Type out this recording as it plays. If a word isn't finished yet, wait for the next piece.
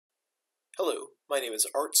Hello, my name is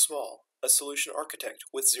Art Small, a solution architect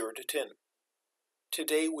with 0 to 10.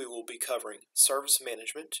 Today we will be covering service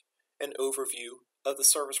management and overview of the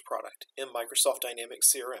service product in Microsoft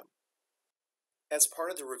Dynamics CRM. As part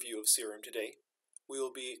of the review of CRM today, we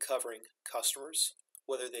will be covering customers,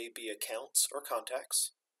 whether they be accounts or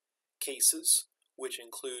contacts, cases, which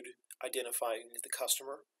include identifying the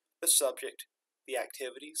customer, the subject, the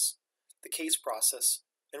activities, the case process,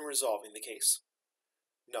 and resolving the case,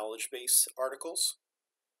 Knowledgebase articles,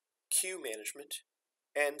 queue management,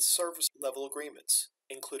 and service level agreements,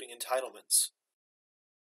 including entitlements.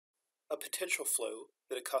 A potential flow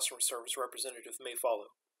that a customer service representative may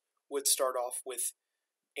follow would start off with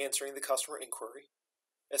answering the customer inquiry,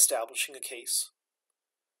 establishing a case,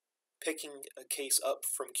 picking a case up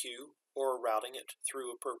from queue or routing it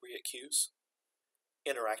through appropriate queues,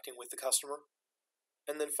 interacting with the customer,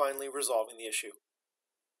 and then finally resolving the issue.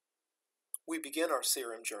 We begin our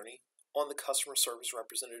CRM journey on the Customer Service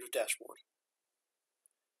Representative dashboard.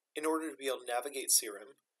 In order to be able to navigate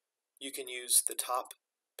CRM, you can use the top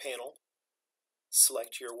panel,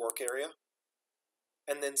 select your work area,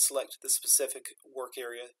 and then select the specific work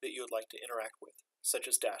area that you would like to interact with, such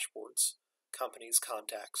as dashboards, companies,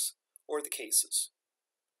 contacts, or the cases.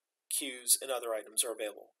 Queues and other items are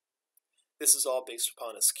available. This is all based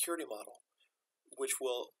upon a security model, which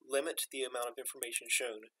will limit the amount of information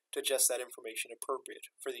shown to just that information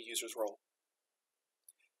appropriate for the user's role.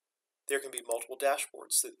 There can be multiple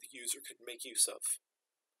dashboards that the user could make use of.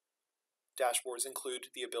 Dashboards include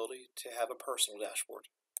the ability to have a personal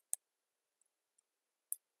dashboard.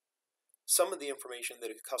 Some of the information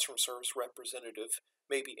that a customer service representative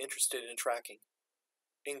may be interested in tracking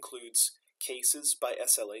includes cases by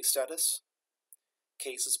SLA status,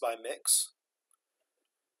 cases by mix,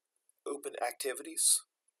 open activities,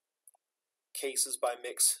 cases by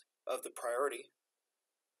mix of the priority,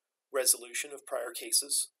 resolution of prior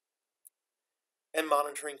cases, and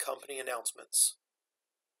monitoring company announcements.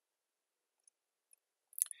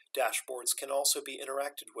 Dashboards can also be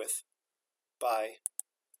interacted with by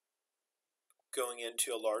going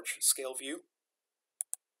into a large scale view,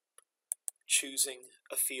 choosing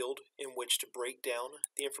a field in which to break down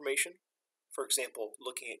the information, for example,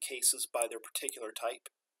 looking at cases by their particular type,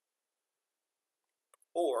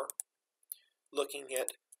 or looking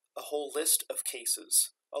at a whole list of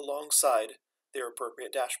cases alongside their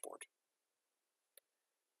appropriate dashboard.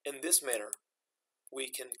 In this manner, we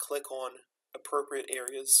can click on appropriate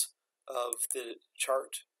areas of the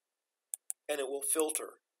chart and it will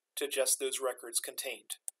filter to just those records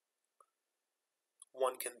contained.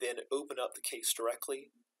 One can then open up the case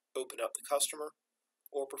directly, open up the customer,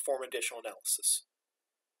 or perform additional analysis.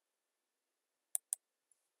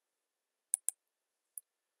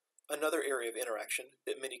 Another area of interaction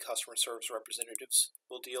that many customer service representatives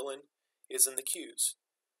will deal in is in the queues.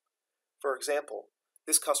 For example,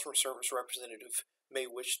 this customer service representative may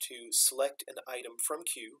wish to select an item from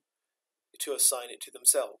queue to assign it to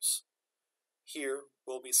themselves. Here,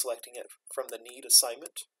 we'll be selecting it from the need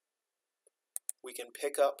assignment. We can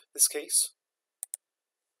pick up this case,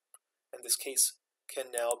 and this case can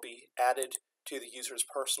now be added to the user's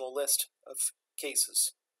personal list of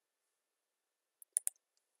cases.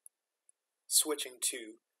 Switching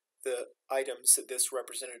to the items that this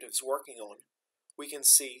representative is working on, we can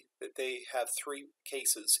see that they have 3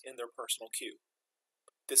 cases in their personal queue.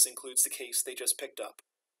 This includes the case they just picked up.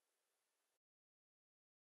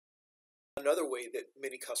 Another way that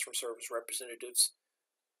many customer service representatives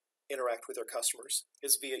interact with their customers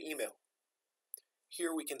is via email.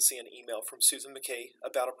 Here we can see an email from Susan McKay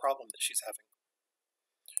about a problem that she's having.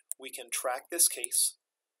 We can track this case,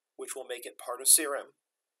 which will make it part of CRM,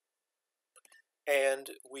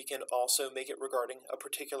 and we can also make it regarding a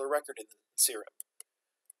particular record in CRM.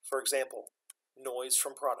 For example, noise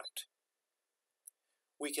from product.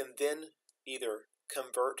 We can then either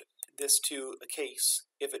convert this to a case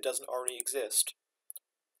if it doesn't already exist,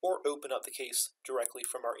 or open up the case directly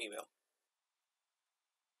from our email.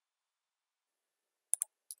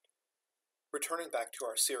 Returning back to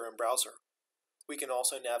our CRM browser, we can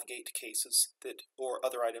also navigate to cases or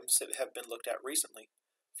other items that have been looked at recently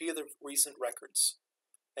via the recent records,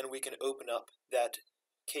 and we can open up that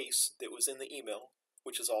case that was in the email,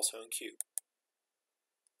 which is also in queue.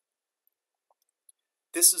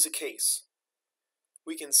 This is a case.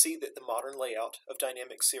 We can see that the modern layout of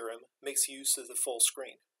Dynamics CRM makes use of the full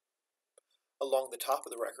screen. Along the top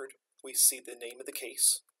of the record, we see the name of the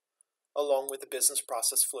case, along with the business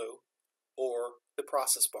process flow, or the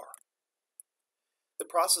process bar. The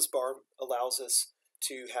process bar allows us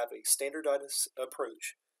to have a standardized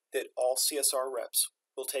approach that all CSR reps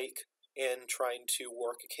will take in trying to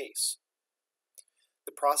work a case.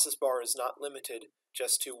 process bar is not limited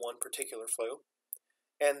just to one particular flow,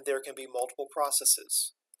 and there can be multiple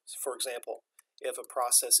processes. For example, if a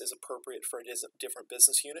process is appropriate for a different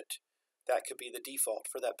business unit, that could be the default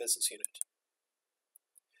for that business unit.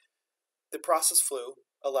 The process flow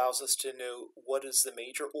allows us to know what is the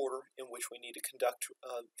major order in which we need to conduct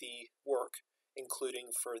the work,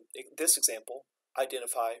 including, for this example,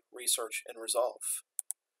 identify, research, and resolve.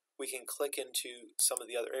 We can click into some of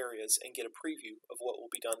the other areas and get a preview of what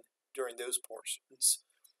will be done during those portions,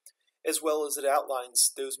 as well as it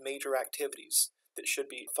outlines those major activities that should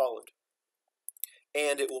be followed.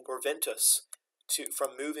 And it will prevent us from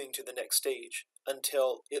moving to the next stage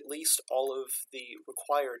until at least all of the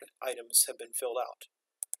required items have been filled out,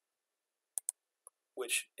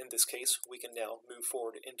 which in this case we can now move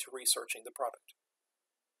forward into researching the product.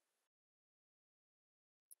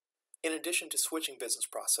 In addition to switching business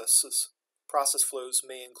processes, process flows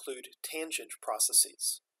may include tangent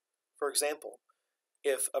processes. For example,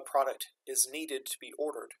 if a product is needed to be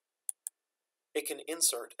ordered, it can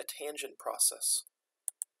insert a tangent process.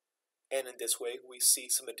 And in this way, we see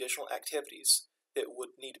some additional activities that would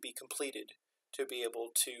need to be completed to be able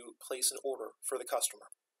to place an order for the customer.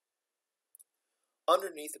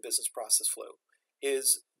 Underneath the business process flow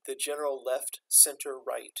is the general left, center,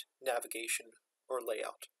 right navigation or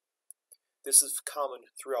layout. This is common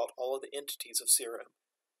throughout all of the entities of CRM,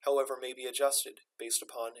 however may be adjusted based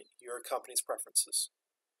upon your company's preferences.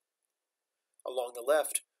 Along the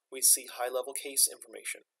left, we see high-level case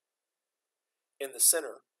information. In the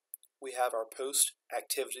center, we have our post,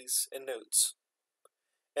 activities, and notes.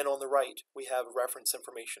 And on the right, we have reference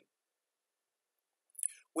information.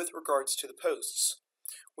 With regards to the posts,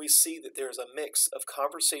 we see that there is a mix of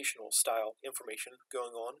conversational style information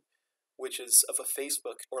going on, which is of a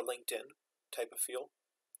Facebook or LinkedIn type of feel,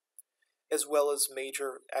 as well as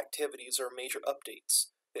major activities or major updates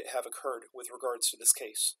that have occurred with regards to this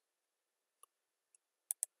case.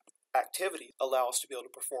 Activity allows us to be able to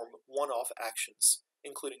perform one-off actions,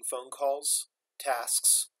 including phone calls,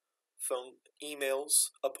 tasks, phone emails,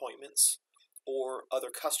 appointments, or other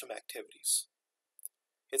custom activities.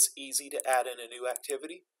 It's easy to add in a new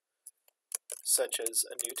activity, such as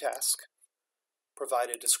a new task, provide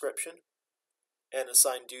a description, and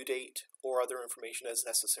assign due date or other information as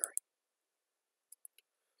necessary.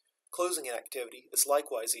 Closing an activity is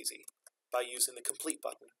likewise easy by using the complete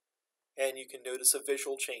button, and you can notice a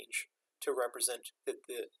visual change to represent that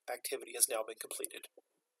the activity has now been completed.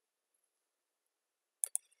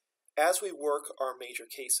 As we work our major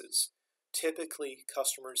cases, typically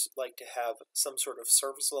customers like to have some sort of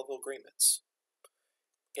service level agreements.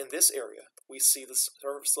 In this area, we see the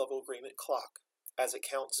service level agreement clock as it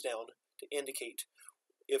counts down to indicate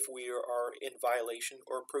if we are in violation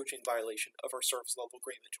or approaching violation of our service level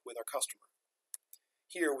agreement with our customer.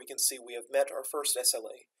 Here we can see we have met our first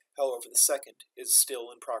SLA, however the second is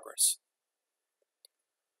still in progress.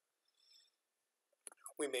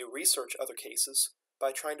 We may research other cases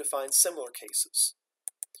by trying to find similar cases.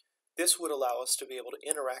 This would allow us to be able to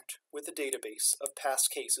interact with the database of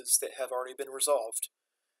past cases that have already been resolved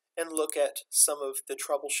and look at some of the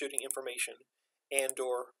troubleshooting information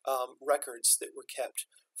and/or records that were kept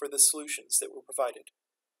for the solutions that were provided.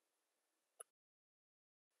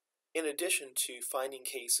 In addition to finding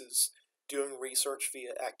cases, doing research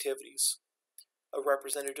via activities, a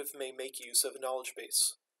representative may make use of a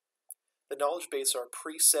Knowledgebase. The Knowledgebase are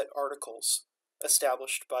preset articles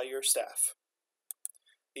established by your staff.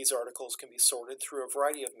 These articles can be sorted through a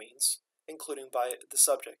variety of means, including by the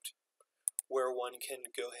subject, where one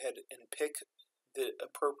can go ahead and pick the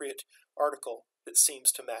appropriate article that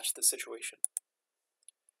seems to match the situation.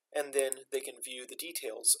 And then they can view the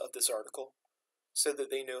details of this article so that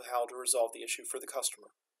they know how to resolve the issue for the customer.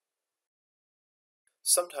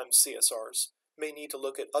 Sometimes CSRs may need to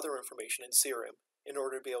look at other information in CRM in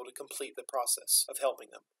order to be able to complete the process of helping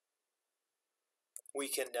them. We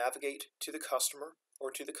can navigate to the customer or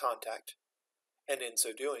to the contact, and in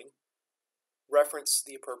so doing, reference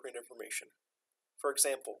the appropriate information. For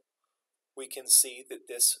example, we can see that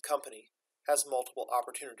this company has multiple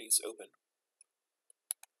opportunities open.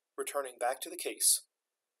 Returning back to the case,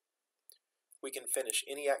 we can finish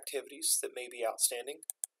any activities that may be outstanding,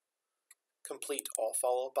 complete all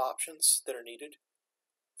follow-up options that are needed,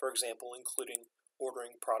 for example, including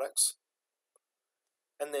ordering products,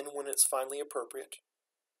 and then when it's finally appropriate,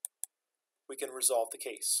 we can resolve the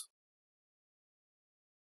case.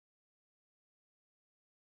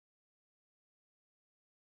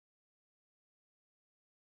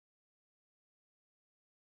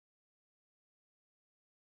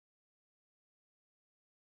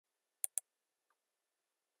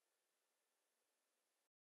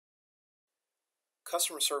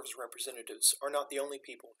 Customer service representatives are not the only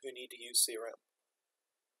people who need to use CRM.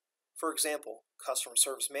 For example, customer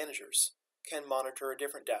service managers can monitor a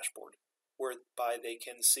different dashboard, whereby they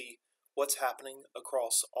can see what's happening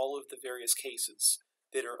across all of the various cases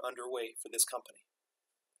that are underway for this company.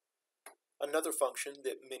 Another function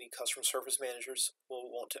that many customer service managers will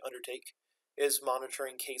want to undertake is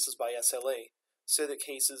monitoring cases by SLA so that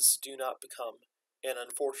cases do not become, and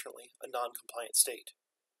unfortunately, a non-compliant state.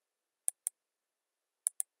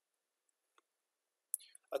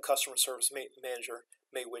 A customer service manager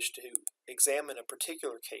may wish to examine a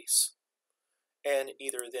particular case and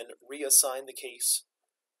either then reassign the case,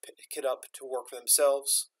 pick it up to work for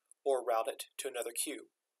themselves, or route it to another queue.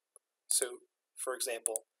 So, for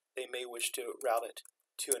example, they may wish to route it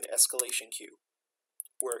to an escalation queue,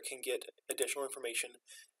 where it can get additional information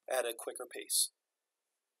at a quicker pace.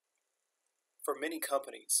 For many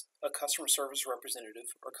companies, a customer service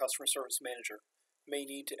representative or customer service manager may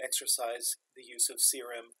need to exercise the use of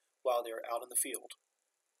CRM while they are out in the field.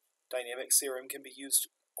 Dynamics CRM can be used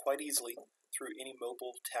quite easily through any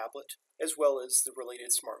mobile tablet as well as the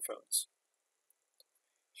related smartphones.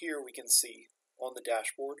 Here we can see on the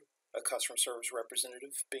dashboard a customer service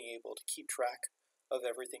representative being able to keep track of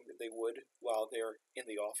everything that they would while they're in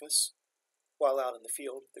the office. While out in the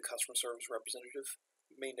field, the customer service representative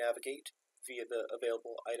may navigate via the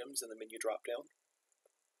available items in the menu drop-down,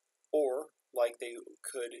 or, like they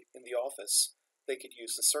could in the office, they could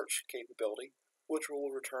use the search capability, which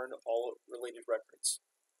will return all related records.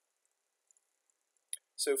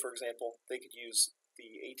 So, for example, they could use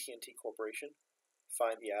the AT&T Corporation,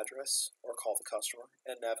 find the address, or call the customer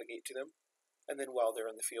and navigate to them, and then while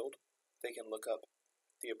they're in the field, they can look up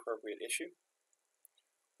the appropriate issue,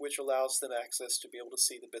 which allows them access to be able to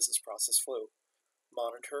see the business process flow,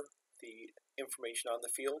 monitor the information on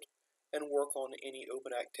the field, and work on any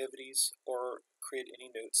open activities or create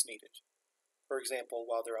any notes needed. For example,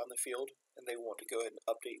 while they're on the field and they want to go ahead and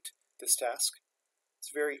update this task,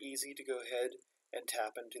 it's very easy to go ahead and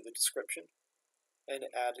tap into the description and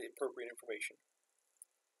add appropriate information.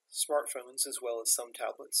 Smartphones, as well as some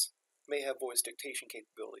tablets, may have voice dictation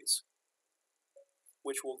capabilities,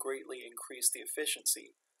 which will greatly increase the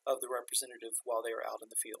efficiency of the representative while they are out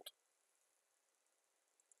in the field,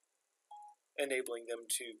 enabling them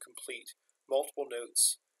to complete multiple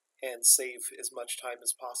notes and save as much time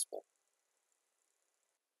as possible.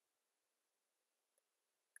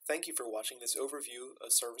 Thank you for watching this overview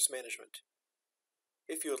of service management.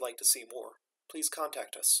 If you would like to see more, please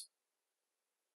contact us.